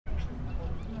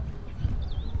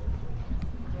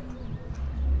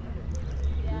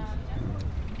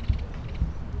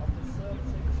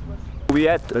We're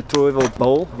at the Troyville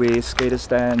Bowl where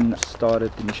Skateistan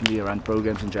started initially to run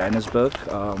programs in Johannesburg.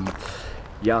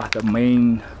 Yeah, the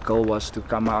main goal was to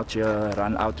come out here,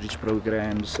 run outreach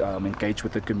programs, engage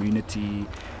with the community,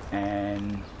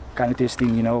 and kind of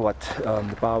testing, you know, what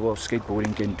the power of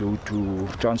skateboarding can do to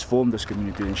transform this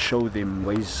community and show them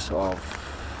ways of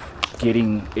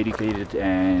getting educated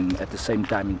and at the same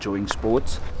time enjoying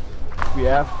sports. We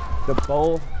have the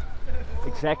bowl,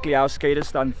 exactly how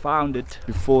Skateistan found it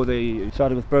before they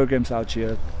started with programs out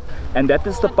here. And that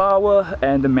is the power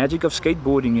and the magic of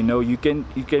skateboarding, you know. You can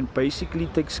basically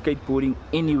take skateboarding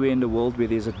anywhere in the world where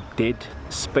there's a dead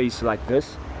space like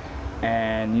this,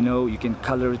 and you know, you can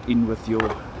color it in with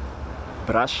your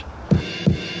brush.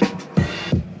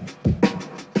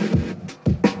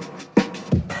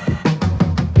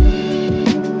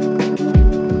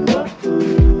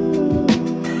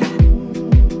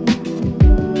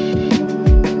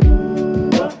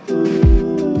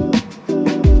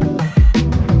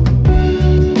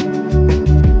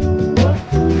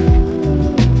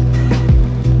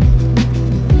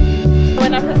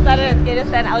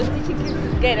 I was teaching kids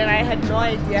to skate and I had no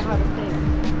idea how to skate.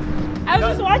 I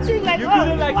was just watching like,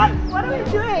 oh, what are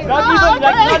we doing?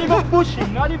 Not even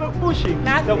pushing, not even pushing.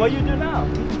 Nothing. So what you do now?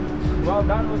 Well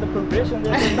done with the progression.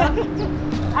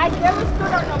 I never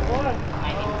stood on a board.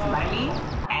 My name is Mali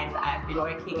and I've been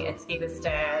working at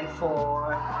Skateistan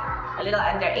for a little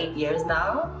under 8 years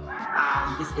now.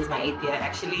 This is my 8th year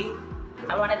actually.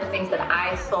 And one of the things that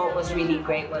I thought was really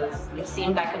great was it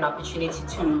seemed like an opportunity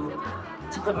to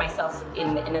put myself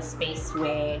in a space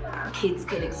where kids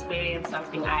could experience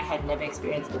something I had never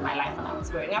experienced in my life when I was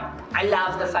growing up. I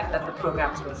love the fact that the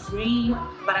programs were free,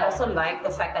 but I also like the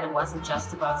fact that it wasn't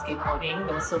just about skateboarding.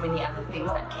 There were so many other things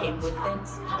that came with it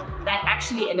that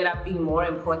actually ended up being more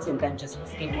important than just the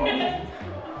skateboarding.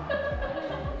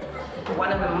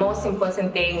 One of the most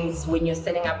important things when you're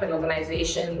setting up an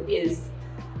organization is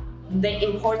the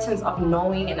importance of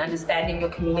knowing and understanding your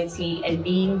community and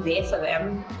being there for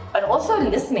them, but also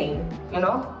listening, you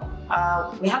know?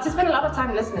 We have to spend a lot of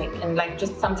time listening and like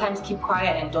just sometimes keep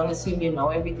quiet and don't assume you know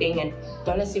everything and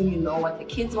don't assume you know what the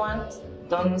kids want,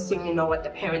 don't assume you know what the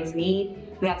parents need.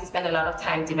 We have to spend a lot of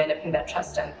time developing that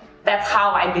trust, and that's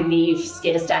how I believe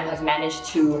Skateistan has managed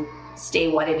to stay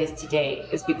what it is today.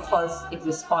 It's because it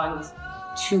responds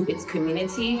to its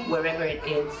community wherever it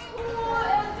is.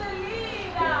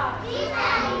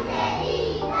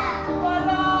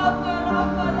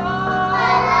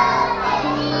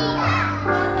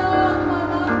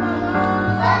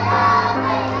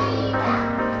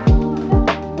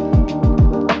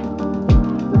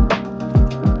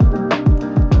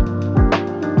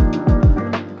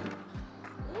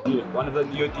 One of the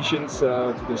new additions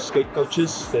to the skate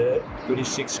coaches, the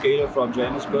 26 skater from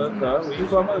Johannesburg. Where are you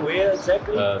from? Where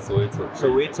exactly? Soweto.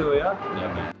 Soweto, yeah?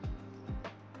 Yeah, man.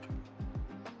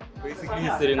 Basically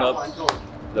setting up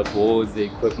the boards, the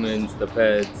equipment, the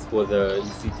pads for the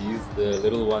ECDs, the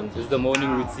little ones. It's the morning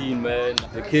routine, man.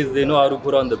 The kids, they know how to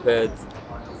put on the pads.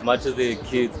 As much as they're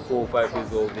kids, 4 or 5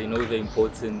 years old, they know the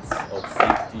importance of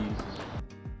safety.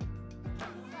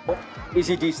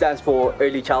 ECD stands for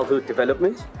Early Childhood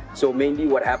Development. So mainly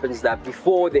what happens is that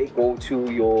before they go to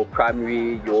your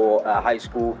primary, your high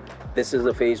school, this is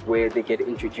a phase where they get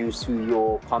introduced to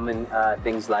your common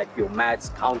things like your maths,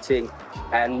 counting,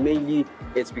 and mainly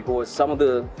it's because some of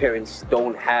the parents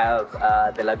don't have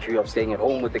the luxury of staying at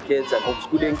home with the kids and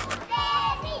homeschooling.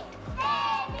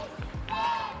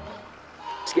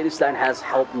 Skateistan has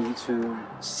helped me to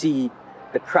see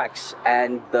the cracks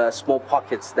and the small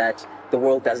pockets that the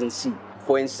world doesn't see.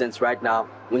 For instance, right now,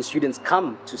 when students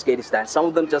come to Skateistan, some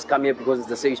of them just come here because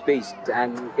it's a safe space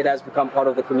and it has become part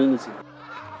of the community.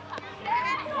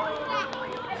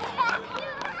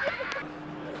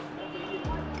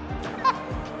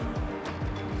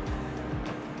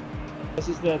 This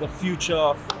is the future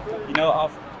of, you know,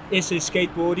 of SA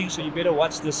skateboarding, so you better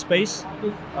watch this space.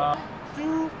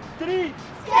 2, 3,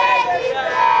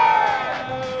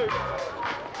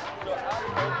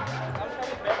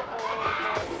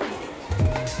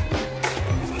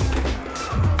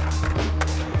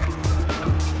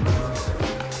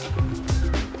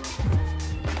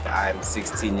 I'm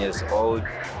 16 years old.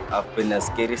 I've been a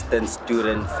Skateistan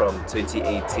student from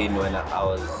 2018 when I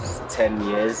was 10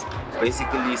 years.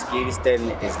 Basically,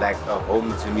 Skateistan is like a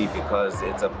home to me because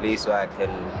it's a place where I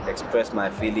can express my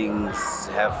feelings,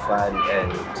 have fun,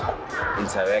 and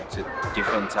interact with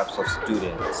different types of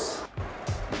students.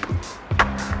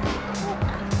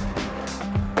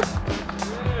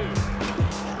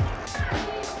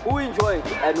 Who enjoyed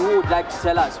and who would like to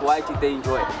tell us why did they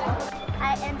enjoy it?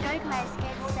 I enjoyed my skate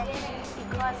section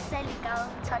because Sally Girl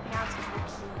taught me how to do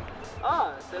it.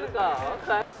 Ah, Silka,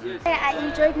 okay. Yes. I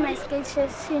enjoyed my skate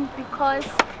session because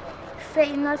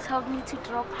Famous helped me to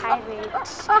drop high rate.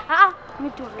 Me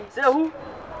to race. Say who?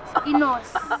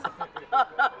 Inos.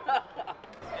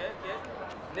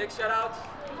 Next shout out.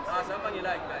 Someone you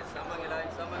like, guys. Someone you like.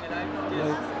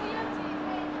 Yes.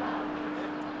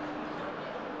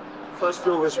 First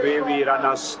floor is where we run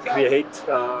our create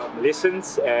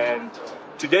lessons, and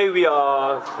today we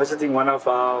are visiting one of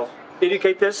our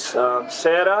educators,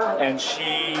 Sarah, and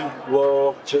she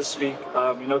will just be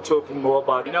talking more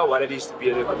about what it is to be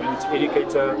a community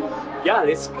educator. Yeah,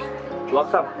 let's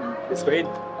welcome. Let's go in.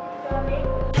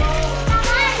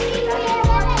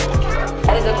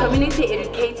 As a community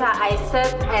educator, I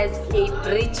serve as a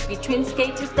bridge between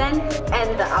Skateistan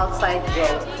and the outside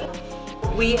world.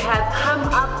 We have come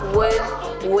up with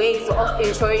ways of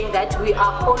ensuring that we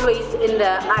are always in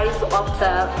the eyes of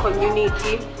the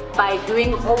community by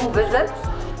doing home visits.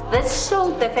 This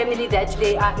shows the family that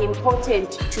they are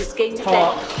important to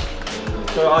Skateistan.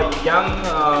 So our young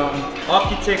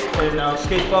architect and our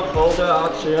skate park builder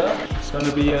out here is going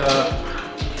to be a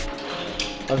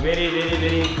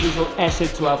very crucial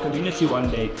asset to our community one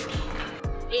day.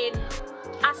 In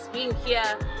us being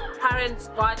here, parents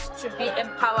got to be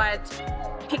empowered,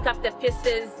 pick up the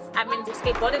pieces. I mean,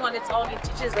 skateboarding on its own, it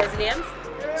teaches resilience.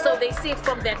 So they see it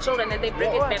from their children and they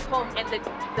bring it back home, and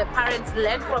the parents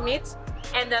learn from it.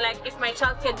 And they're like, if my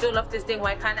child can do all of this thing,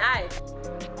 why can't I?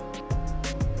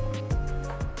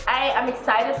 I am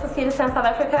excited for Skateistan South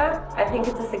Africa. I think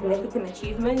it's a significant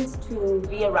achievement to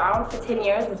be around for 10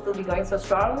 years and still be going so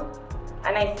strong.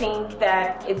 And I think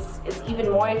that it's even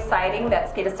more exciting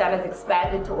that Skateistan has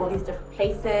expanded to all these different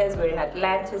places. We're in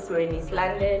Atlantis, we're in East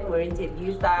London, we're in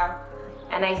Joubert.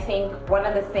 And I think one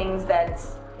of the things that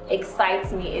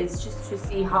excites me is just to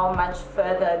see how much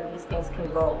further these things can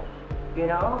go. You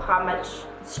know, how much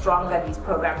stronger these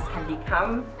programs can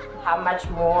become, how much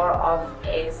more of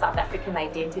a South African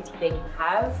identity they can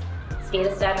have.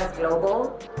 Skateistan is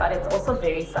global, but it's also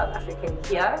very South African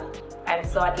here. And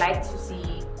so I'd like to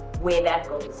see where that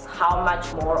goes, how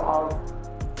much more of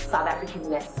South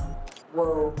Africanness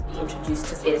will be introduced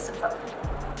to Skateistan South Africa.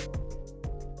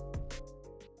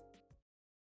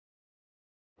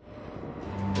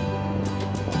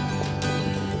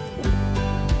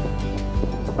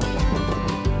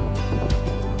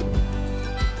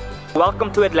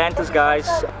 Welcome to Atlantis, guys,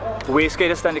 where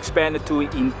Skateistan expanded to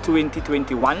in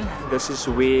 2021. This is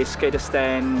where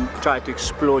Skateistan tried to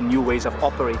explore new ways of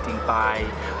operating by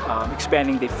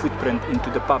expanding their footprint into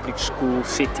the public school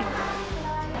setting.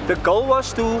 The goal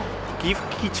was to give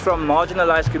kids from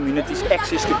marginalized communities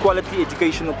access to quality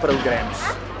educational programs.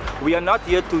 We are not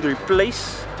here to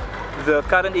replace the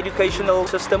current educational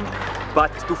system,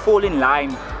 but to fall in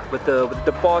line with the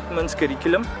department's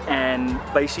curriculum and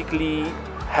basically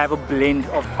have a blend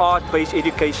of art-based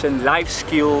education, life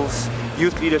skills,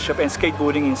 youth leadership and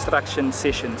skateboarding instruction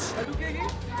sessions.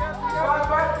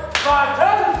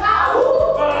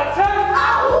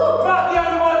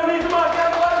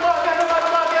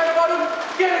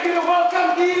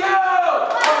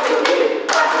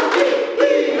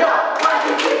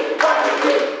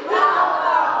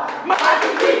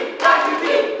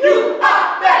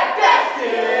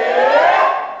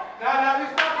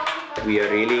 We are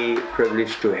really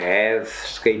privileged to have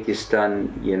Skateistan,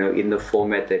 in the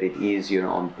format that it is,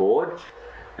 on board,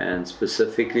 and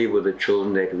specifically with the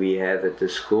children that we have at the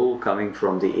school coming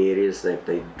from the areas that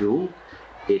they do.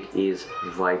 It is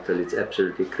vital, it's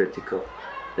absolutely critical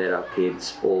that our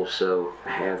kids also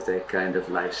have that kind of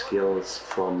life skills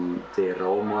from their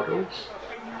role models.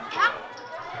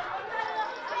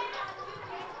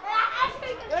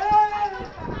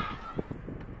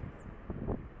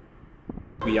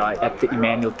 We are at the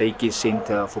Emmanuel Daycare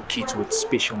Center for kids with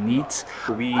special needs.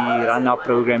 We run our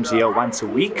programs here once a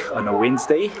week on a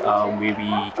Wednesday, where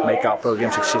we make our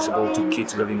programs accessible to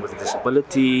kids living with a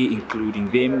disability,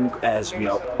 including them, as we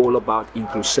are all about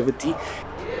inclusivity.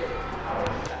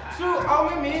 So,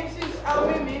 oude mensen,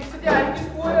 die handjes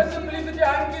voor, alsjeblieft, die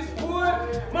handjes voor.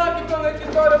 Maak die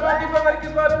vangertjes warm, maak die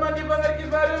vangertjes warm, maak die vangertjes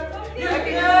warm.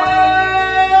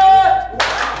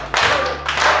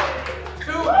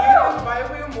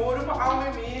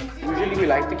 Usually we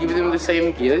like to give them the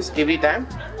same gears every time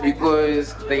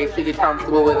because they actually get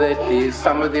comfortable with it.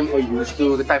 Some of them are used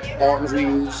to the type of arms we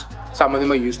use, some of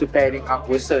them are used to padding up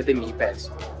with certain knee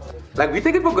pads. Like, we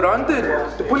take it for granted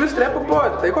to pull a strap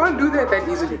apart. They can't do that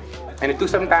easily. And it took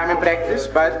some time and practice,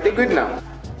 but they're good now.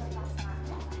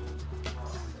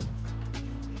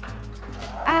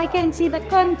 I can see the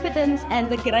confidence and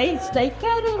the grace they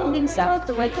carry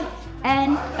themselves with.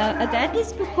 And that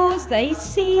is because they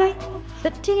see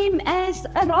the team as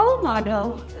a role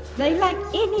model. They like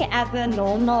any other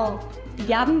normal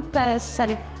young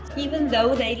person, even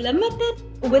though they're limited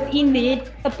within their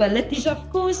abilities, of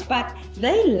course, but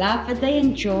they love it, they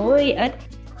enjoy it.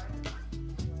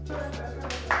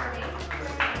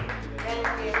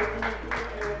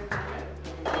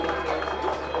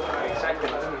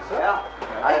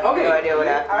 I have no idea what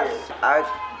happens. I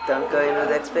don't go in with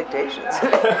expectations.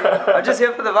 I'm just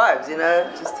here for the vibes, you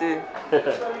know, just to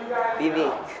be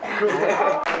me.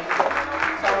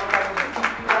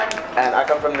 And I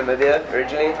come from Namibia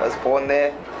originally. I was born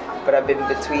there, but I've been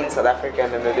between South Africa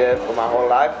and Namibia for my whole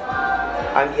life.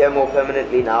 I'm here more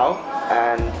permanently now,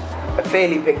 and a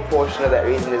fairly big portion of that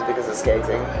reason is because of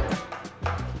skating.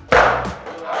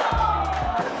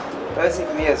 Personally,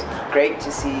 for me, it's great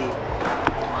to see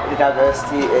the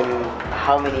diversity in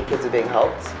how many kids are being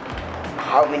helped,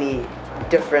 how many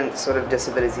different sort of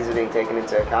disabilities are being taken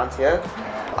into account here.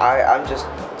 I'm just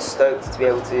stoked to be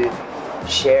able to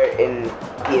share in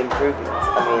the improvement.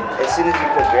 I mean, as soon as you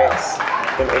progress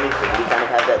in anything, you kind of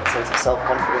have that sense of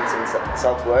self-confidence and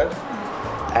self-worth,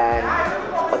 and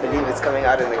I believe it's coming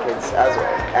out in the kids as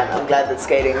well, and I'm glad that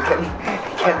skating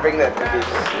can bring that to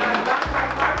people.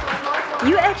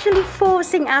 You're actually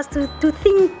forcing us to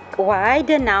think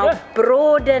wider now,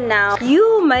 broader now.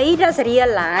 You made us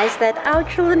realize that our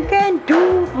children can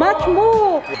do much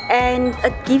more, and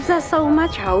it gives us so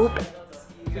much hope.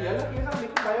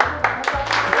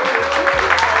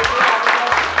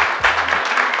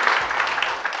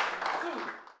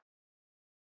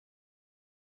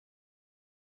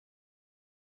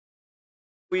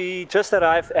 We just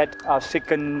arrived at our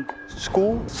second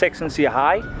school, Section C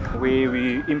High, where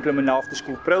we implement after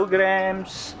school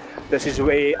programs. This is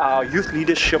where our youth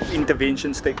leadership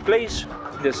interventions take place.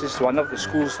 This is one of the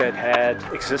schools that had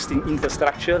existing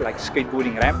infrastructure like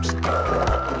skateboarding ramps.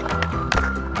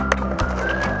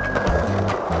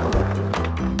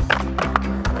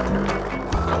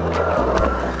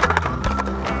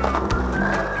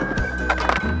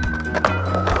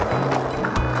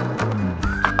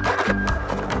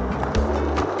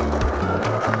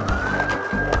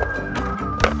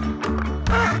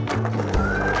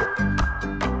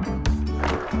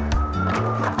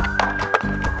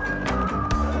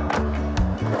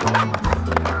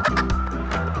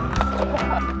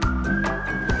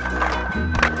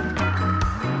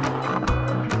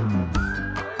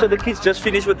 So the kids just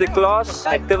finished with the class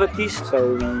activities,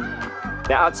 so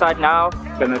they're outside now,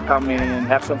 gonna come in and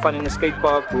have some fun in the skate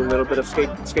park, do a little bit of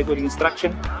skateboarding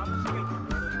instruction.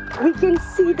 We can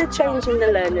see the change in the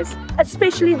learners,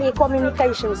 especially their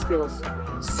communication skills.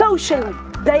 Socially,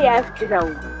 they have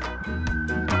grown.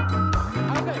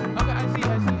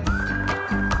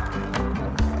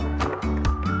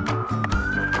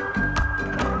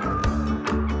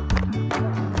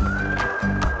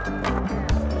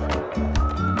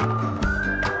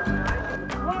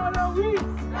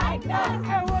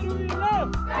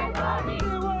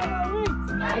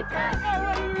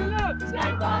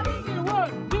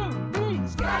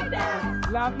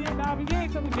 Laat je,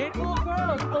 so we get all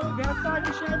girls. Oh, that's starting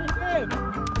to share the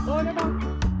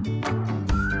film.